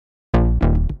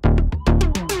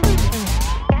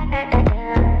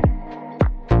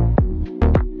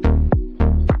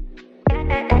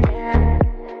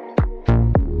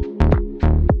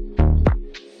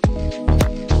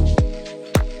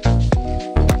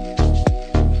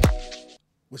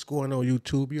What's going on,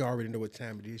 YouTube? You already know what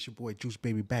time it is. Your boy Juice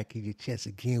Baby back in your chest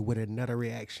again with another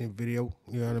reaction video.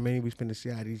 You know what I mean? We finna see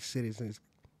how these citizens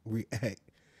react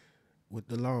with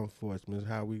the law enforcement,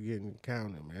 how we getting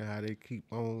counted, man. How they keep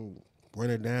on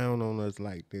running down on us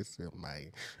like this.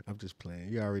 Man, I'm just playing.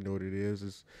 You already know what it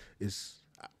is.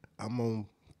 I'm on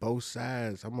both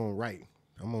sides. I'm on right.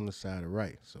 I'm on the side of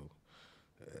right. So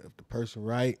if the person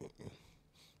right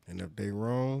and if they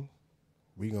wrong,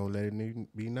 we gonna let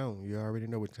it be known. You already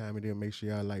know what time it is. Make sure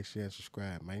y'all like, share, and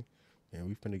subscribe, man. And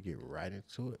we finna get right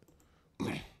into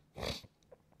it.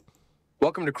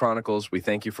 Welcome to Chronicles. We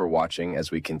thank you for watching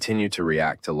as we continue to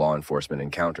react to law enforcement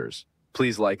encounters.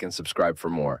 Please like and subscribe for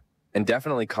more, and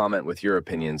definitely comment with your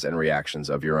opinions and reactions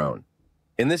of your own.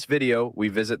 In this video, we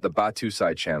visit the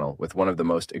HOMICIDE channel with one of the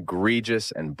most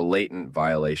egregious and blatant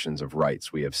violations of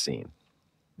rights we have seen.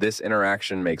 This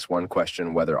interaction makes one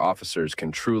question whether officers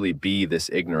can truly be this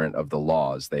ignorant of the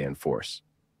laws they enforce.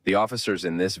 The officers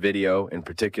in this video, in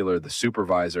particular the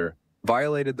supervisor,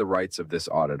 violated the rights of this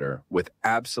auditor with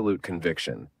absolute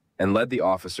conviction and led the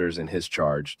officers in his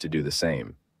charge to do the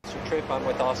same. Mr. Tripp, I'm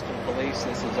with Austin Police.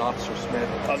 This is Officer Smith.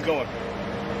 How's it going?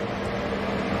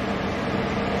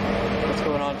 What's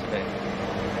going on today?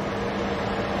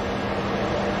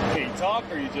 Can you talk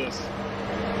or you just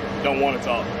don't want to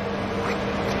talk?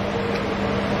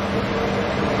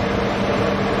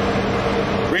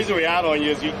 The reason we're out on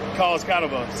you is you caused kind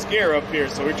of a scare up here,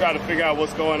 so we're trying to figure out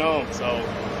what's going on. So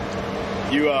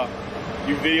you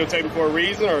videotaping for a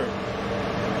reason or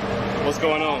what's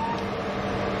going on?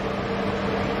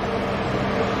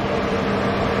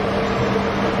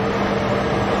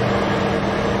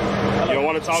 You don't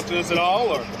want to talk to us at all,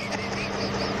 or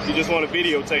you just want to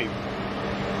videotape?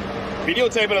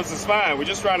 Videotaping us is fine. We're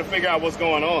just trying to figure out what's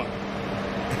going on.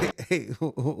 Hey,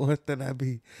 what did I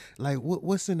be like?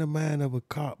 What's in the mind of a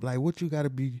cop? Like, what you got to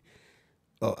be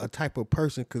a type of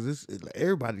person? Because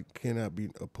everybody cannot be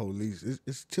a police.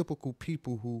 It's typical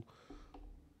people who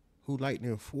like to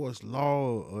enforce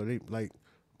law, or they like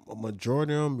a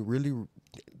majority of them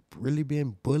really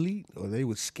being bullied, or they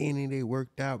was skinny, they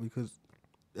worked out, because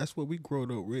that's what we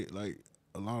growed up with. Like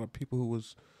a lot of people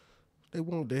they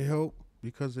want their help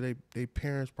because of their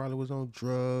parents probably was on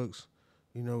drugs,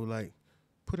 you know, like.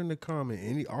 Put in the comment,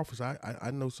 any officer,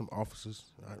 I know some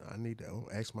officers, I need to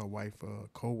ask my wife,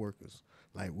 co-workers,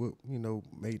 like what, you know,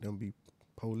 made them be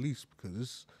police,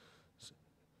 because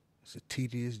it's a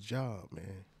tedious job,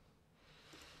 man.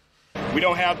 We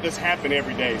don't have this happen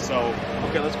every day, so.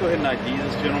 Okay, let's go ahead and ID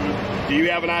this gentleman. Do you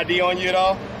have an ID on you at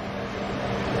all?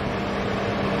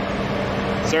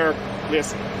 Sir,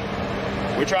 listen,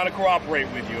 we're trying to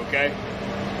cooperate with you, okay?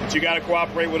 But you gotta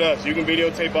cooperate with us. You can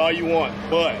videotape all you want,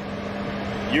 but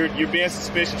you're being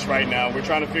suspicious right now. We're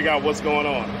trying to figure out what's going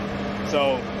on.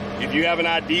 So if you have an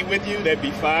ID with you, that'd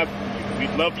be fine.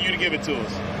 We'd love for you to give it to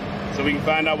us so we can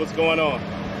find out what's going on.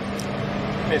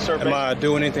 Hey, sir. Am I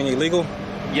doing anything illegal?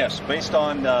 Yes, based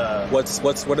on what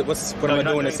am I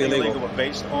doing that's illegal? But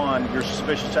based on your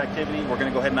suspicious activity, we're going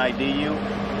to go ahead and ID you.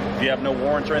 If you have no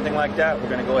warrants or anything like that, we're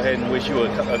going to go ahead and wish you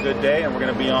a good day, and we're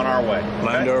going to be on our way. Am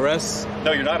I under arrest?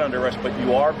 No, you're not under arrest, but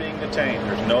you are being detained.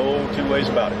 There's no two ways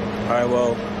about it. All right,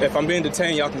 well, if I'm being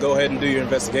detained, y'all can go ahead and do your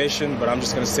investigation, but I'm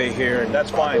just going to stay here and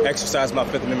that's fine. Exercise my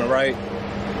Fifth Amendment right.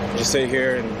 Just sit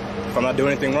here, and if I'm not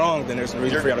doing anything wrong, then there's no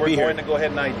reason for y'all to be here. We're going to go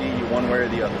ahead and ID you one way or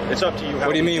the other. It's up to you.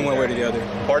 What do you mean one way or the other?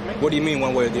 Pardon me? What do you mean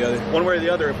one way or the other? One way or the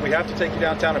other. If we have to take you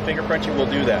downtown and fingerprint you, we'll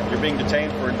do that. You're being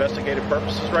detained for investigative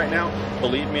purposes right now.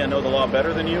 Believe me, I know the law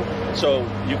better than you. So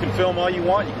you can film all you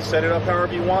want. You can set it up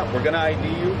however you want. We're going to ID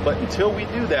you. But until we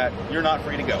do that, you're not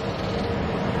free to go.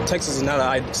 Texas is not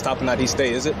a stop and ID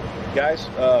state, is it? Guys,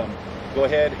 go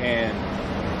ahead and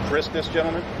frisk this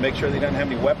gentleman. Make sure that he doesn't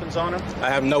have any weapons on him. I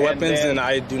have no weapons, and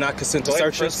I do not consent to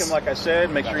searches. Frisk him, like I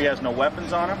said. Make sure he has no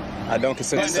weapons on him. I don't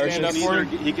consent to searches.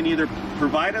 He can either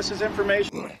provide us his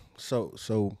information.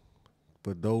 So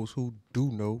for those who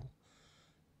do know,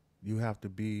 you have to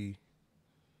be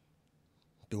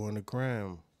doing a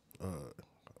crime.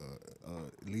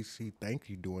 At least he think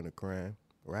you doing a crime,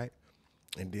 right?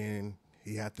 And then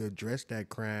he have to address that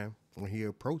crime when he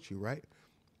approach you, right?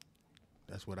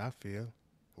 That's what I feel.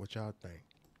 What y'all think?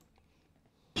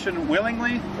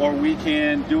 Willingly, or we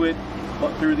can do it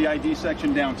through the ID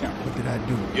section downtown. What did I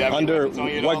do? Under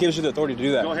what gives you the authority to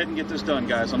do that? Go ahead and get this done,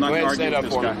 guys. I'm not going to argue with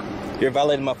this guy. You're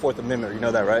violating my Fourth Amendment. You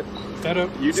know that, right? Stand up.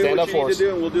 You do what you need to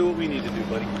do, and we'll do what we need to do,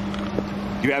 buddy.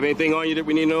 Do you have anything on you that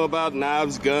we need to know about?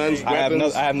 Knives, guns,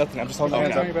 weapons? I have nothing. I'm just holding my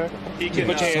hands up. You can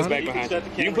put your hands back behind you.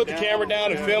 You can put the camera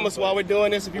down and film us while we're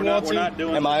doing this if you want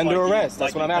to. Am I under arrest?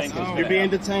 That's what I'm asking. You're being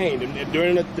detained. And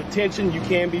during the detention, you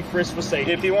can be frisked for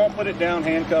safety. If you won't put it down,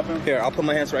 handcuff him. Here, I'll put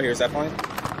my hands right here. Is that fine?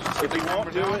 If you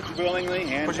won't do it willingly,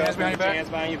 handcuff him. Put your hands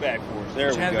behind your back for us. There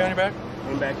we go. behind your back?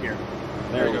 One back here.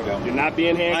 There we go. You're not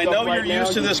being handcuffed. I know right you're now.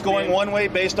 used to this going one way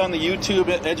based on the YouTube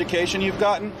education you've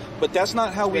gotten, but that's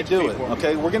not how we do it,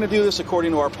 okay? We're going to do this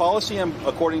according to our policy and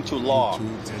according to law.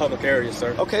 Public area,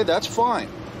 sir. Okay, that's fine.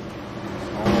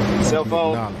 Cell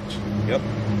phone. Knowledge. Yep.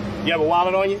 You have a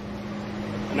wallet on you?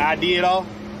 An ID at all?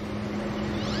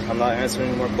 I'm not answering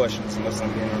any more questions unless I'm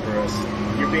being under arrest.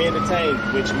 You're being detained,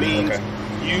 which means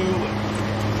you...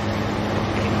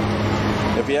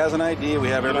 If he has an ID, we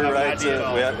have every don't have an right ID at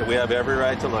all. to we have every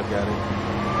right to look at it.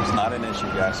 It's not an issue,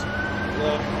 guys.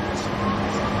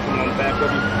 Come on the back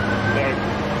of you. There.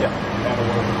 Yeah.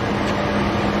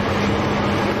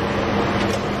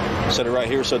 Set it right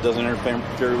here so it doesn't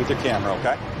interfere with your camera,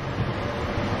 okay?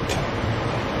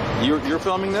 You're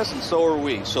filming this, and so are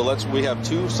we. So we have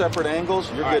two separate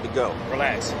angles. You're good to go.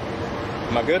 Relax.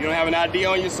 Am I good? You don't have an ID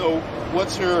on you, so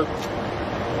what's your...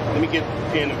 Let me get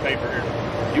pen and paper here.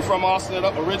 You from Austin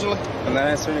originally? I'm not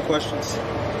answering any questions.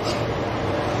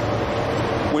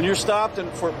 When you're stopped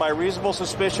by reasonable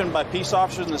suspicion by peace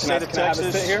officers in the state of Can I have a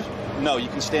Texas... sit here? No, you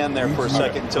can stand there for a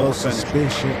second until we're finished.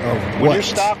 Suspicion of what? When you're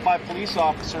stopped by police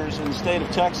officers in the state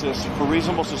of Texas for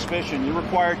reasonable suspicion, you're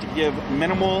required to give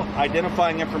minimal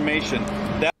identifying information.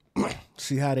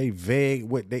 See how they vague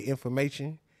with their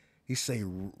information? He say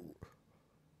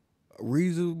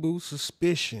reasonable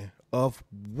suspicion of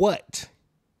what?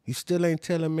 He still ain't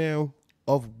telling man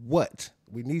of what.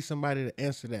 We need somebody to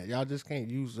answer that. Y'all just can't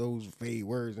use those vague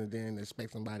words and then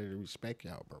expect somebody to respect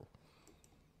y'all, bro.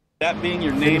 That being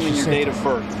your name and your date of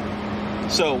birth.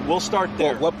 So we'll start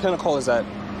there. What pinnacle is that?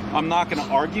 I'm not going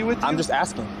to argue with you. I'm just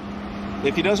asking.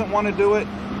 If he doesn't want to do it,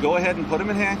 go ahead and put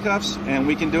him in handcuffs, and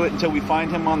we can do it until we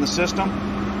find him on the system.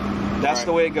 That's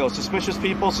the way it goes. Suspicious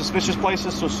people, suspicious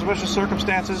places, suspicious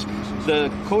circumstances.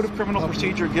 The Code of Criminal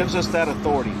Procedure gives us that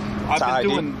authority. I've been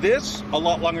doing this a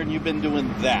lot longer than you've been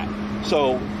doing that.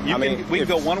 So we can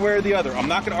go one way or the other. I'm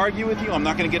not going to argue with you. I'm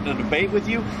not going to get in a debate with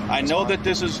you. I know that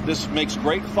this makes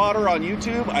great fodder on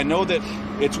YouTube. I know that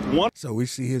it's one. So we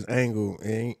see his angle,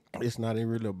 and it's not even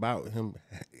really about him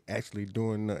actually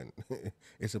doing nothing.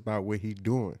 It's about what he's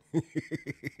doing.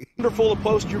 Wonderful to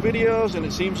post your videos, and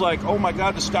it seems like, oh my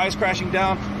God, the sky's crashing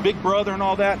down, Big Brother and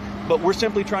all that, but we're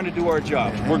simply trying to do our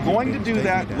jobs. We're going to do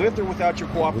that with or without your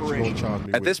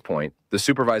cooperation. At this point, the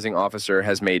supervising officer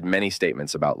has made many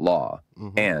statements about law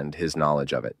and his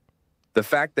knowledge of it. The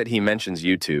fact that he mentions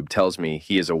YouTube tells me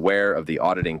he is aware of the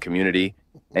auditing community,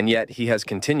 and yet he has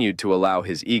continued to allow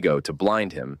his ego to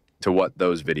blind him to what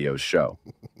those videos show.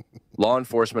 Law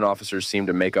enforcement officers seem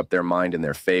to make up their mind in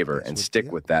their favor and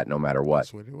stick with that no matter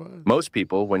what. Most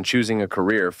people, when choosing a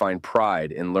career, find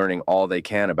pride in learning all they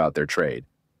can about their trade.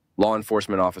 Law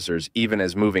enforcement officers, even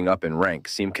as moving up in rank,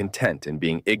 seem content in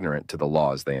being ignorant to the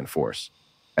laws they enforce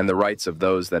and the rights of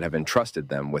those that have entrusted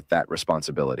them with that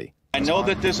responsibility. I know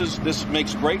that this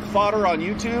makes great fodder on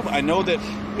YouTube. I know that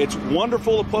it's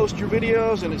wonderful to post your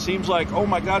videos, and it seems like, oh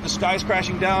my God, the sky's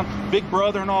crashing down, Big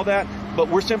Brother and all that, but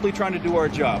we're simply trying to do our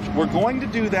jobs. We're going to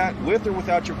do that with or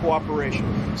without your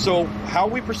cooperation. So how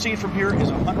we proceed from here is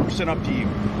 100% up to you.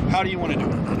 How do you want to do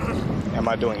it? Am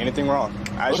I doing anything wrong?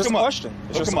 It's just a question.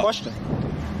 It's just a question.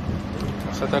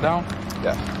 Set that down?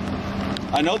 Yeah.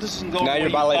 I know this isn't going the way Now you're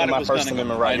you thought violating it my was First gonna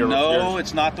Amendment go. right. I know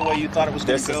it's not the way you thought it was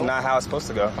going to This go. is not how it's supposed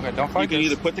to go. Okay, don't fight You can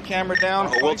either put the camera down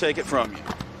or we'll take it from you.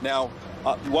 Now,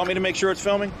 you want me to make sure it's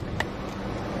filming?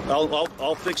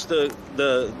 I'll fix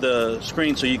the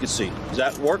screen so you can see. Does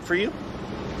that work for you?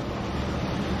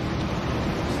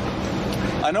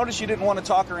 I noticed you didn't want to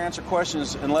talk or answer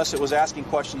questions unless it was asking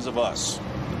questions of us.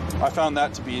 I found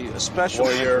that to be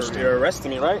especially interesting. You're arresting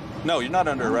me, right? No, you're not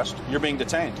under arrest. You're being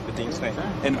detained.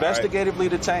 Investigatively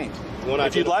detained.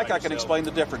 If you'd like, I can explain the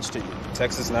difference to you.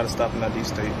 Texas is not a stop and ID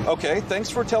state. Okay,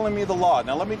 thanks for telling me the law.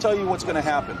 Now let me tell you what's going to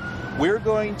happen. We're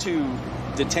going to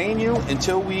detain you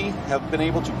until we have been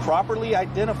able to properly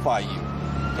identify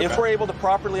you. If we're able to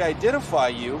properly identify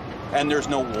you and there's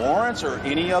no warrants or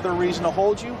any other reason to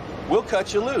hold you, we'll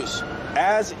cut you loose,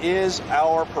 as is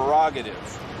our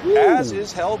prerogative. As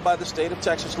is held by the state of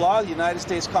Texas law, the United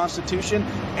States Constitution,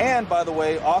 and, by the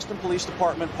way, Austin Police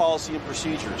Department policy and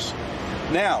procedures.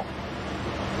 Now,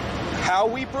 how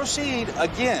we proceed,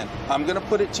 again, I'm going to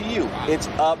put it to you. It's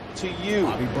up to you.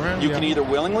 You can either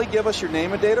willingly give us your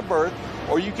name and date of birth,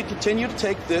 or you can continue to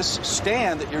take this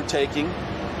stand that you're taking,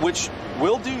 which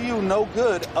will do you no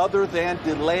good other than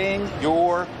delaying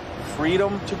your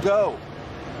freedom to go.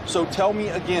 So tell me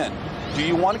again, do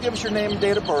you want to give us your name and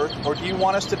date of birth, or do you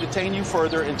want us to detain you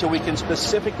further until we can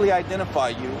specifically identify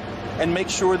you and make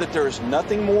sure that there is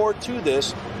nothing more to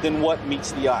this than what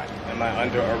meets the eye? Am I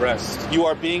under arrest? You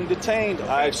are being detained. Okay.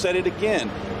 I've said it again.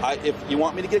 If you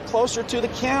want me to get closer to the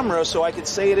camera so I could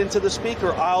say it into the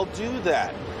speaker, I'll do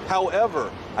that.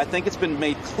 However, I think it's been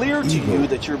made clear to you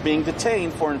that you're being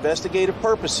detained for investigative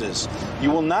purposes.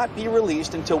 You will not be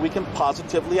released until we can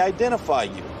positively identify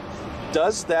you.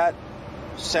 Does that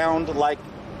sound like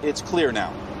it's clear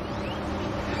now?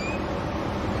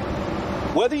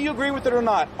 Whether you agree with it or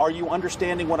not, are you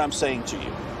understanding what I'm saying to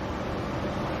you?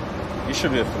 You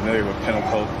should be familiar with Penal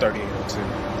Code 3802.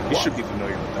 You should be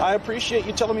familiar with that. I appreciate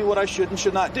you telling me what I should and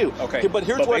should not do. Okay. But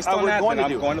here's what I was going to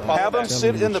do. Have him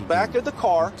sit in the back of the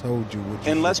car,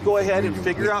 and let's go ahead and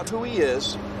figure out who he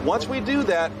is. Once we do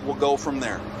that, we'll go from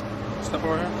there. Step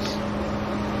over here.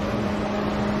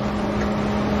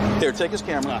 Here, take his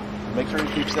camera. Make sure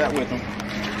he keeps that with him.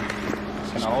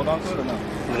 Can I hold on to it or no?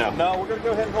 No. No, we're going to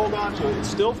go ahead and hold on to it. It's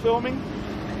still filming.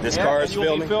 This car is filming.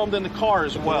 You'll be filmed in the car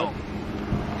as well.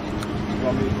 You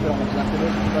want me to film it after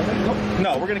this?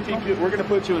 No, we're going to keep you. We're going to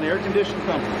put you in air-conditioned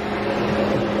company.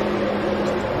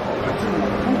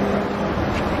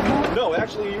 No,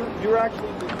 actually, you're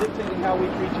actually dictating how we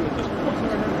treat you at this point.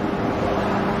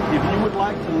 If you would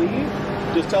like to leave,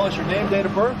 just tell us your name, date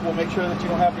of birth. We'll make sure that you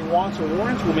don't have any wants or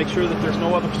warrants. We'll make sure that there's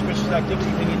no other suspicious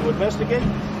activity we need to investigate,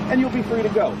 and you'll be free to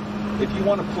go. If you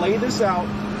want to play this out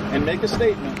and make a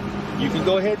statement, you can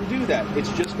go ahead and do that.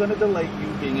 It's just going to delay you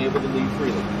being able to leave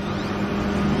freely.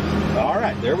 All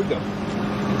right, there we go.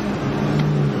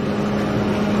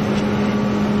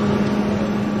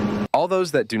 All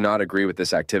those that do not agree with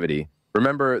this activity,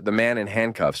 remember the man in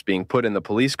handcuffs being put in the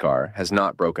police car has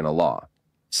not broken a law.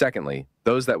 Secondly,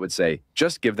 those that would say,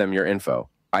 just give them your info.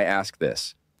 I ask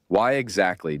this, why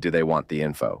exactly do they want the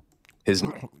info? His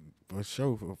For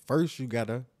sure. First, you got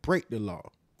to break the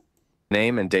law.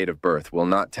 name and date of birth will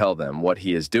not tell them what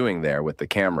he is doing there with the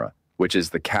camera, which is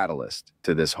the catalyst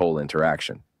to this whole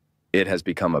interaction. It has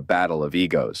become a battle of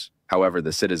egos. However,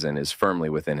 the citizen is firmly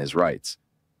within his rights.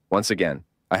 Once again,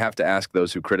 I have to ask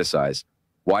those who criticize,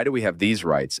 why do we have these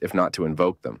rights if not to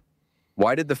invoke them?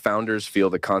 Why did the founders feel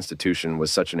the Constitution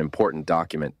was such an important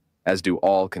document, as do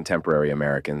all contemporary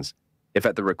Americans, if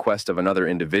at the request of another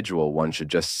individual one should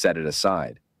just set it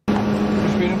aside?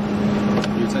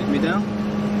 You take me down?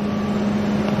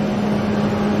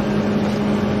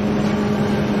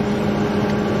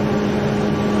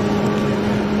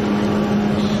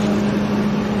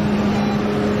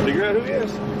 Figure out who he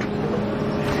is.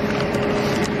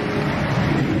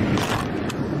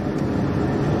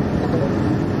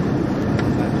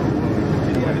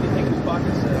 Did he have anything in his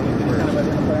pockets? Any kind of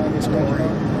identifying information?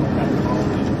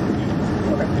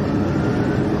 Okay.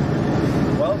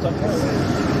 Well, it's up to you.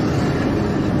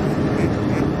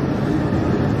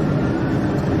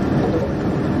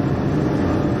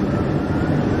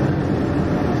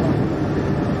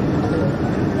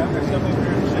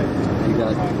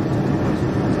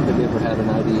 Have you ever had an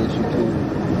ID issue too?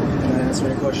 Can I answer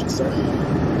any questions, sir?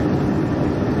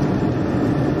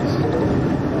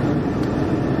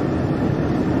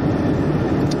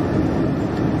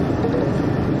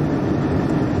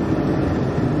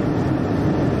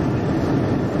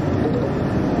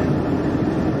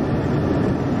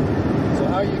 So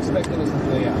how are you expecting this to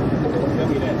play out? Tell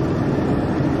me that.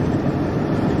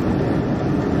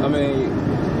 I mean,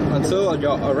 until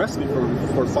y'all arrest me for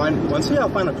until y'all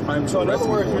find a crime to So in arrest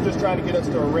other me words, for, you're just trying to get us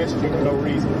to arrest you for no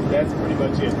reason. That's pretty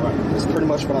much it, right? that's pretty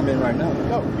much what I'm in right now.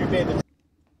 No, you're being detained.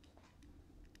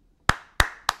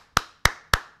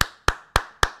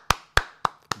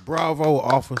 Bravo,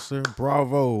 officer.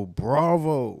 Bravo,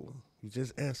 bravo. You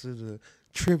just answered a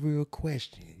trivial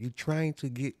question. You trying to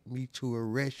get me to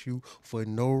arrest you for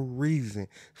no reason.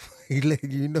 He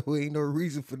letting you know ain't no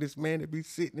reason for this man to be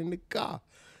sitting in the car.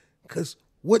 Because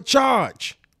what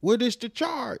charge? What is the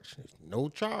charge? No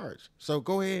charge. So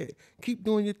go ahead. Keep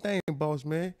doing your thing, boss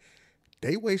man.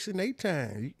 They wasting their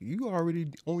time. You already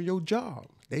on your job.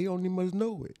 They only must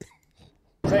know it.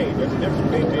 There's a difference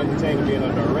between being detained and being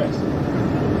under arrest.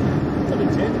 A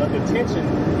detention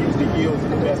usually yields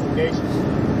an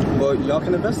investigation. Well, y'all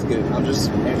can investigate. I'm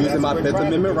just using my Fifth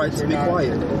Amendment right to be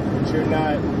quiet. But you're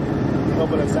not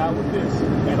helping us out with this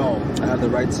at all. I have the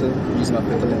right to use my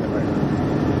Fifth Amendment right now.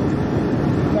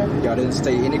 Okay. Y'all didn't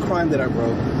state any crime that I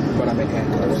broke, but I'm in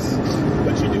handcuffs.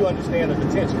 But you do understand the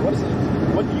detention. What is it?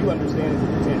 What do you understand as a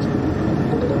detention?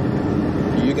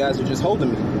 You guys are just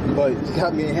holding me, but you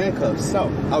got me in handcuffs. No.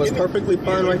 I was perfectly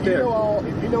fine right there.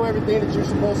 If You know everything that you're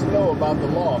supposed to know about the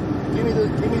law. Give me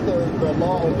the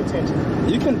law on detention.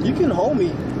 You can hold me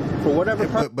for whatever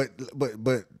purpose.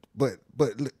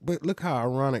 But look how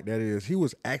ironic that is. He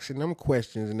was asking them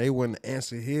questions and they wouldn't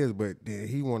answer his, but then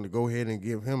he wanted to go ahead and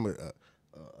give him a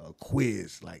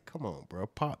quiz. Like, come on, bro,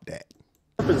 pop that.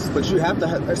 But you have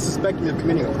to suspect me of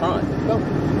committing a crime. No.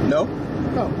 No?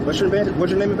 No. What's your name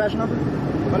and badge number?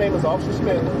 My name is Officer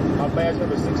Smith. My badge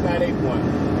number is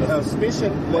 6981. The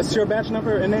suspicion. What's your badge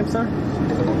number and name, sir?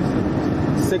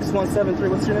 6173.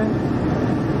 What's your name?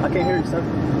 I can't hear you, sir.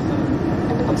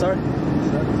 I'm sorry?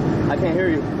 I can't hear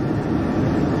you.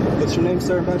 What's your name,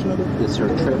 sir, and badge number? It's your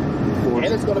trip. And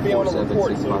it's going to be on the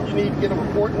report. So if you need to get a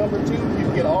report number too, you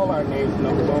can get all our names and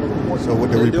numbers on the report. So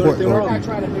what the report We're not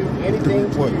trying to do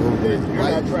anything to you that you're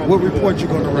not trying what to do. report you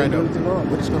going to write up?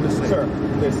 What it's going to say? Sir,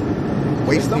 listen. If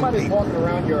Wasting somebody's people. walking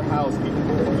around your house,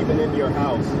 even in your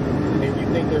house, and you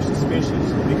think they're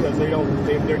suspicious because they're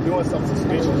doing something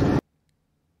suspicious.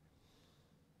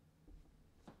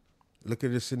 Look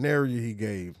at the scenario he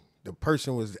gave. The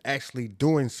person was actually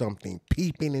doing something,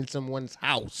 peeping in someone's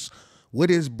house. What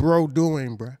is bro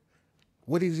doing, bruh?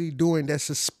 What is he doing that's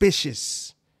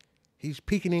suspicious? He's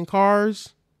peeking in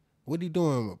cars? What he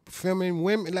doing? Filming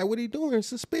women? Like, what he doing?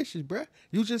 Suspicious, bruh.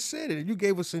 You just said it. You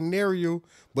gave a scenario,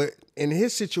 but in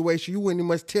his situation, you wouldn't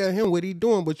much tell him what he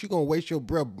doing, but you going to waste your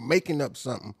breath making up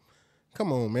something.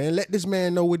 Come on, man. Let this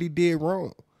man know what he did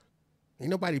wrong. Ain't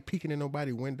nobody peeking in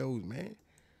nobody's windows, man.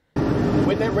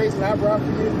 Wouldn't that raise an eyebrow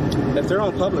for you? If they're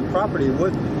on public property,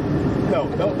 what? No,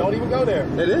 don't even go there.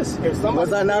 It is.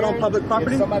 Was I not on public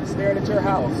property? If somebody's staring at your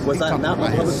house. Was I not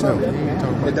on public property?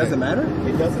 It doesn't matter?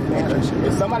 It doesn't matter.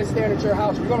 If somebody's staring at your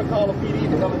house, you're going to call a PD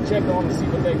to come and check on to see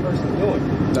what that person's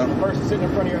doing. No. The person sitting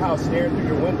in front of your house staring through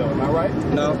your window. Am I right?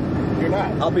 No. You're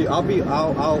not. I'll be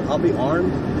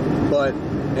armed, but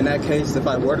in that case, if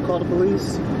I were to call the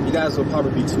police, you guys will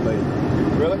probably be too late.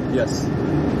 Really? Yes.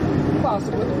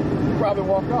 Possibly. You probably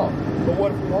walked off. But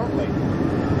what if we weren't late?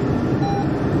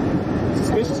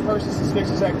 Suspicious persons,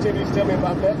 suspicious activities. Tell me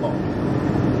about that law.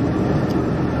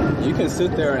 You can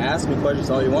sit there and ask me questions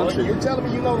all you want Well, to. you're telling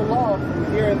me you know the law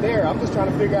from here and there. I'm just trying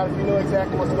to figure out if you know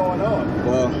exactly what's going on.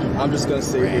 Well, I'm just going to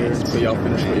sit here until y'all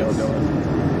finish what y'all doing.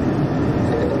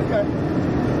 Okay.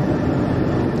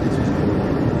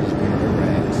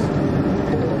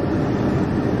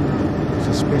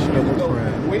 Suspicion of a Go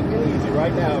crime. quick and easy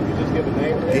right now. If you just give a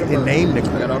name and date of And birth. name the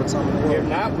I got all the time in the If world.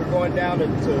 not, we're going down to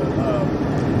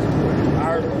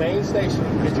our main station,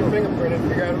 get your fingerprint and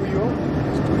figure out who you are.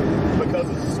 Because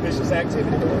of suspicious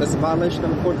activity. That's a violation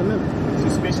of the Fourth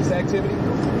Amendment. Suspicious activity?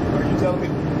 Are you telling me?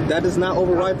 That does not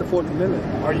override the Fourth Amendment.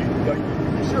 Are you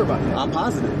sure about that? I'm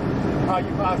positive. How are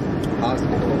you positive?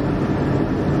 Positive.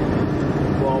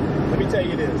 Well, let me tell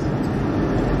you this.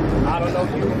 I don't know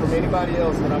you from anybody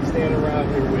else that I'm standing around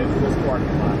here with in this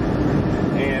parking lot.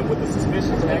 And with the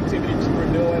suspicious activity that you were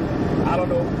doing, I don't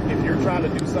know if you're trying to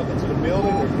do something to the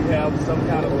building or if you have some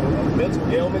kind of a mental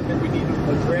ailment that we need to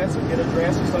address or get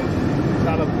addressed or some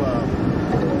kind of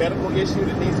medical issue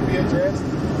that needs to be addressed.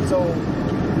 So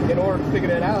in order to figure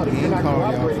that out, if you're not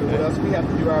cooperating with us, we have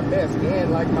to do our best.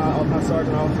 And like my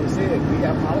sergeant officer said, we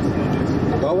have policy on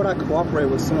this. Why would I cooperate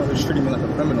with someone who's treating me like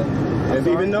a criminal?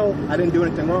 Even though I didn't do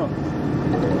anything wrong.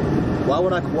 Why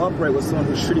would I cooperate with someone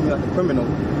who's treating me like a criminal,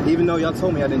 even though y'all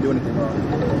told me I didn't do anything wrong?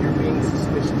 You're being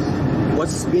suspicious.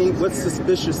 What's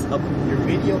suspicious of? You're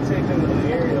videotaping an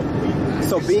area of people.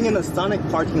 So being in a Sonic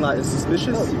parking lot is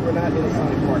suspicious? No, you were not in a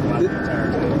Sonic parking lot the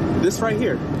entire time. This right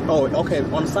here. Oh, okay,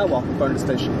 on the sidewalk in front of the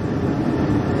station.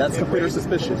 That's considered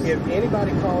suspicious. If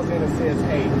anybody calls in and says,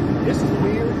 hey, this is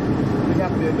weird, we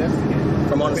have to investigate.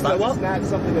 From on the because sidewalk? It's not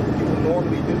something that people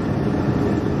normally do.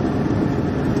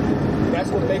 That's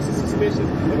what makes it suspicious.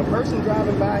 If a person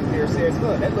driving by here says,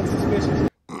 look, that looks suspicious.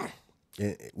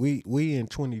 We in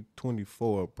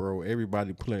 2024, bro.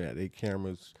 Everybody pulling out their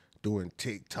cameras, doing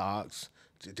TikToks,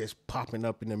 just popping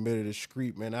up in the middle of the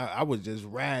street, man. I was just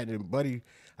riding, buddy.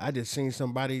 I just seen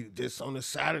somebody just on the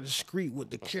side of the street with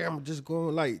the camera just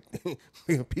going like,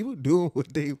 people doing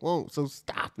what they want. So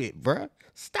stop it, bro.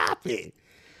 Stop it.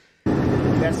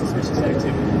 That's suspicious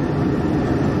activity.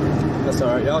 That's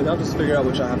all right. Y'all just figure out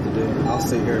what y'all have to do. I'll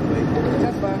sit here and wait.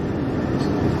 That's fine.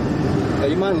 Hey,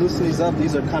 you mind loosening these up?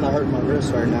 These are kind of hurting my wrists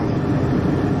right now.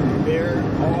 They're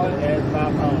on at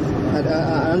 5 pounds.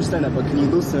 I understand that, but can you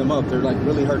loosen them up? They're like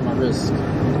really hurting my wrists.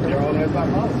 They're on at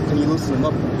 5 pounds. Can you loosen them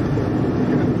up?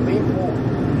 Lean forward.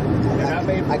 They're not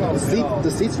made for comfort at all.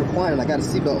 The seat's reclining. I got a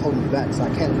seatbelt holding me back, so I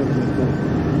can't really lean forward.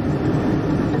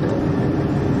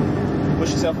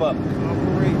 Push yourself up.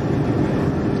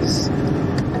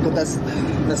 But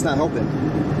that's not helping.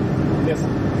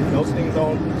 listen, those things are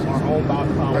owned by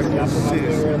policy. I put my finger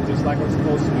in them just like I'm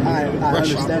supposed to. I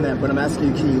understand that, but I'm asking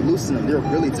you, can you loosen them? They're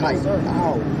really tight.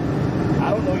 Ow. I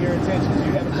don't know your intentions.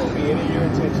 You haven't told me any of your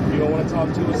intentions. You don't want to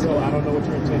talk to us, so I don't know what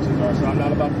your intentions are. So I'm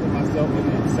not about to put myself in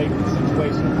a safety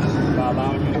situation by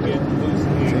allowing you to get loose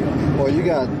and handcuffed. Well, you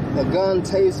got a gun,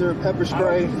 taser, pepper spray.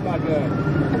 I don't use my gun.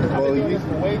 I've been doing this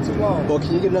for way too long. Well,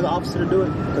 can you get another officer to do it?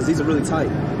 Because these are really tight.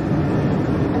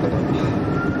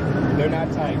 They're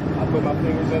not tight. I put my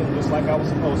fingers in them just like I was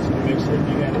supposed to make sure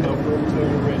you had enough room between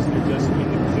your wrists. They're just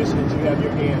in the position that you have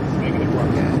your hands, making it work.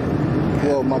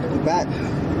 Well, my back.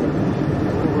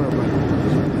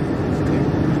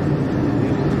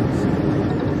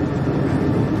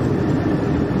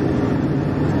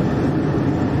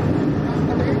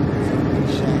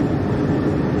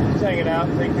 Just hanging out,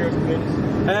 take care of some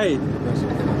business.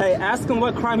 Hey, ask him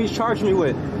what crime he's charged me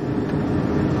with.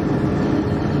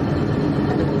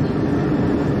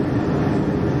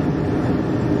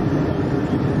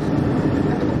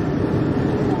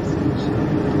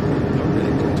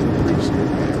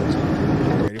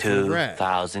 Ready for a ride.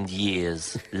 2,000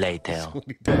 years later. Have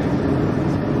we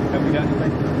got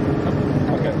anything?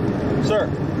 Okay. Sir.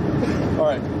 All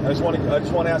right. I just want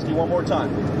to ask you one more time.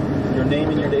 Your name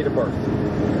and your date of birth.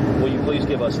 Will you please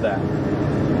give us that?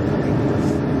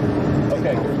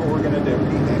 Okay, here's what we're going to do.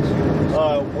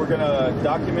 We're going to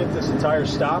document this entire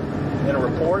stop in a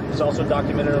report. It's also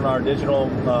documented on our digital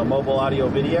mobile audio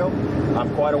video.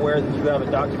 I'm quite aware that you have it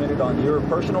documented on your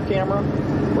personal camera.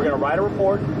 We're going to write a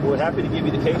report. We're happy to give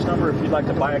you the case number. If you'd like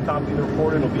to buy a copy of the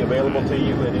report, it'll be available to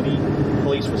you at any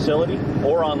police facility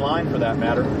or online for that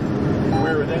matter.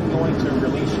 We're then going to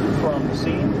release you from the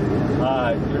scene.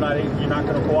 You're not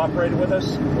going to cooperate with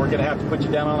us. We're going to have to put you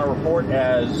down on a report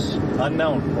as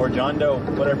unknown or John Doe,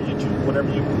 whatever you choose,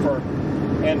 whatever you prefer.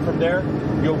 And from there,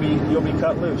 you'll be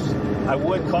cut loose. I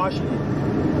would caution you,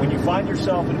 when you find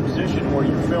yourself in a position where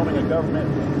you're filming a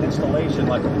government installation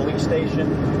like a police station,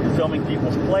 you're filming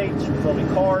people's plates, you're filming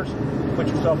cars, you put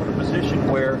yourself in a position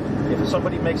where if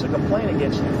somebody makes a complaint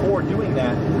against you for doing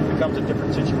that, it becomes a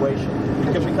different situation.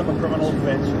 It can become a criminal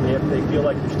offense if they feel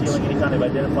like you're stealing any kind of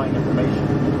identifying information.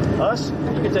 Us,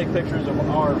 you can take pictures of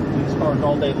our police cars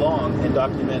all day long and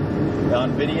document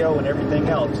on video and everything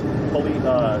else, police,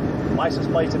 license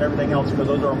plates and everything else, because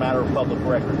those are a matter of public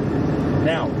record.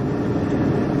 Now,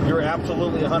 you're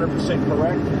absolutely 100%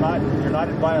 correct. You're not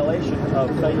in violation of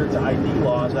failure to ID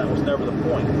laws. That was never the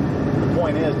point. The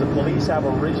point is the police have a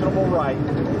reasonable right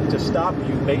to stop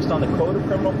you based on the Code of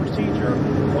Criminal Procedure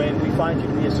when we find you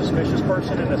to be a suspicious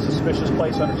person in a suspicious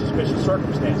place under suspicious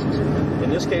circumstances. In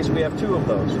this case, we have two of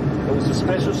those. It was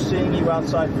suspicious seeing you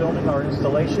outside filming our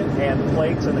installation and the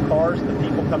plates and the cars and the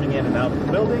people coming in and out of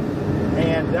the building.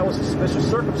 And that was a suspicious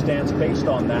circumstance based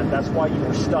on that. That's why you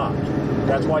were stopped.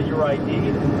 That's why you were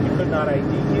ID'd. We could not ID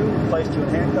you, placed you in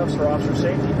handcuffs for officer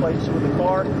safety, placed you in the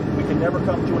car. We can never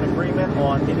come to an agreement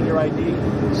on getting your ID.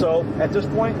 So at this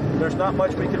point, there's not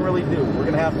much we can really do. We're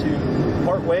going to have to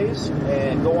part ways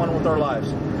and go on with our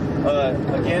lives.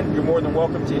 Again, you're more than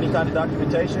welcome to any kind of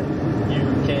documentation. You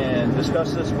can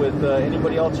discuss this with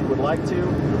anybody else you would like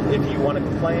to. If you want to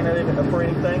complain for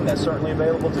anything, that's certainly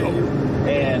available to you.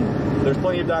 And there's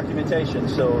plenty of documentation,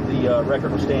 so the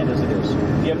record will stand as it is. Do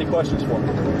you have any questions for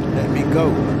me? Let me go.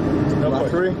 No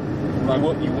question.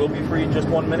 You will be free in just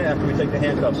 1 minute after we take the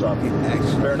handcuffs off.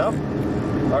 Fair enough?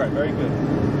 All right, very good.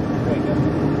 Thank you.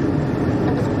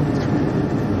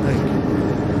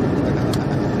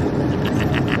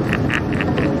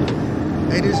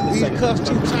 Hey, these cuffs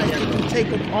too tight. Can you take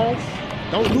them off?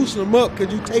 Don't loosen them up.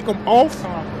 Could you take them off?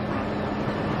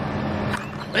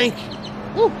 Thank you.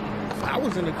 Woo. If I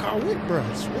was in the car with bro,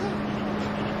 I swear.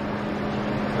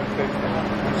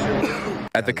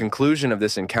 At the conclusion of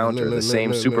this encounter, the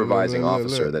same supervising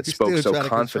officer that spoke so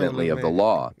confidently of the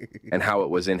law and how it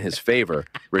was in his favor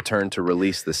returned to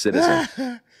release the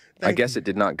citizen. I guess it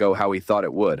did not go how he thought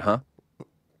it would, huh?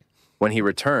 When he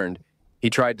returned, he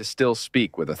tried to still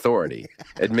speak with authority,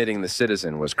 admitting the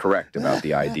citizen was correct about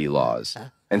the ID laws,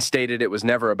 and stated it was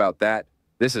never about that.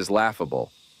 This is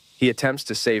laughable. He attempts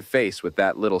to save face with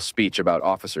that little speech about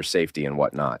officer safety and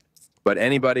whatnot. But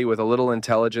anybody with a little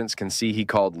intelligence can see he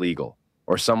called legal,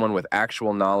 or someone with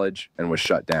actual knowledge, and was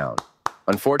shut down.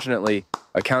 Unfortunately,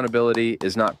 accountability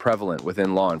is not prevalent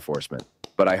within law enforcement,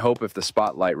 but I hope if the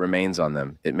spotlight remains on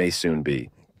them, it may soon be.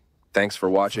 Thanks for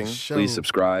watching. Please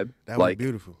subscribe, like,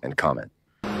 and comment.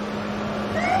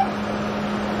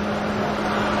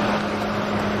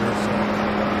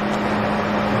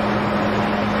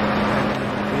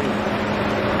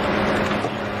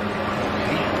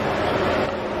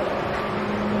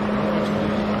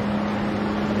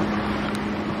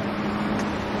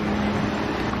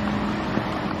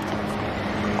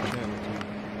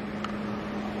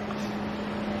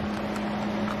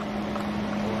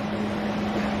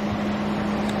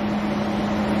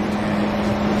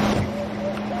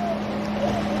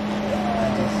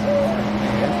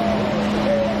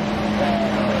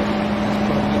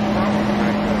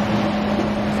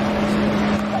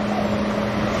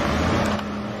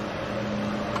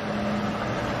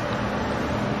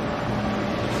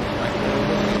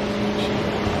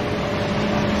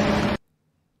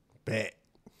 Bet.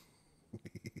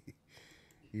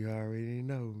 You already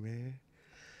know, man.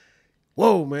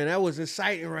 Whoa, man, that was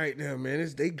exciting right there, man.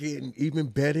 They getting even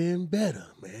better and better,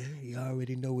 man. You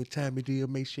already know what time it is.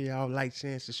 Make sure y'all like,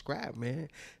 share, and subscribe, man.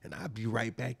 And I'll be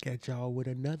right back at y'all with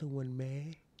another one,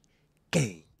 man.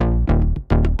 Gang.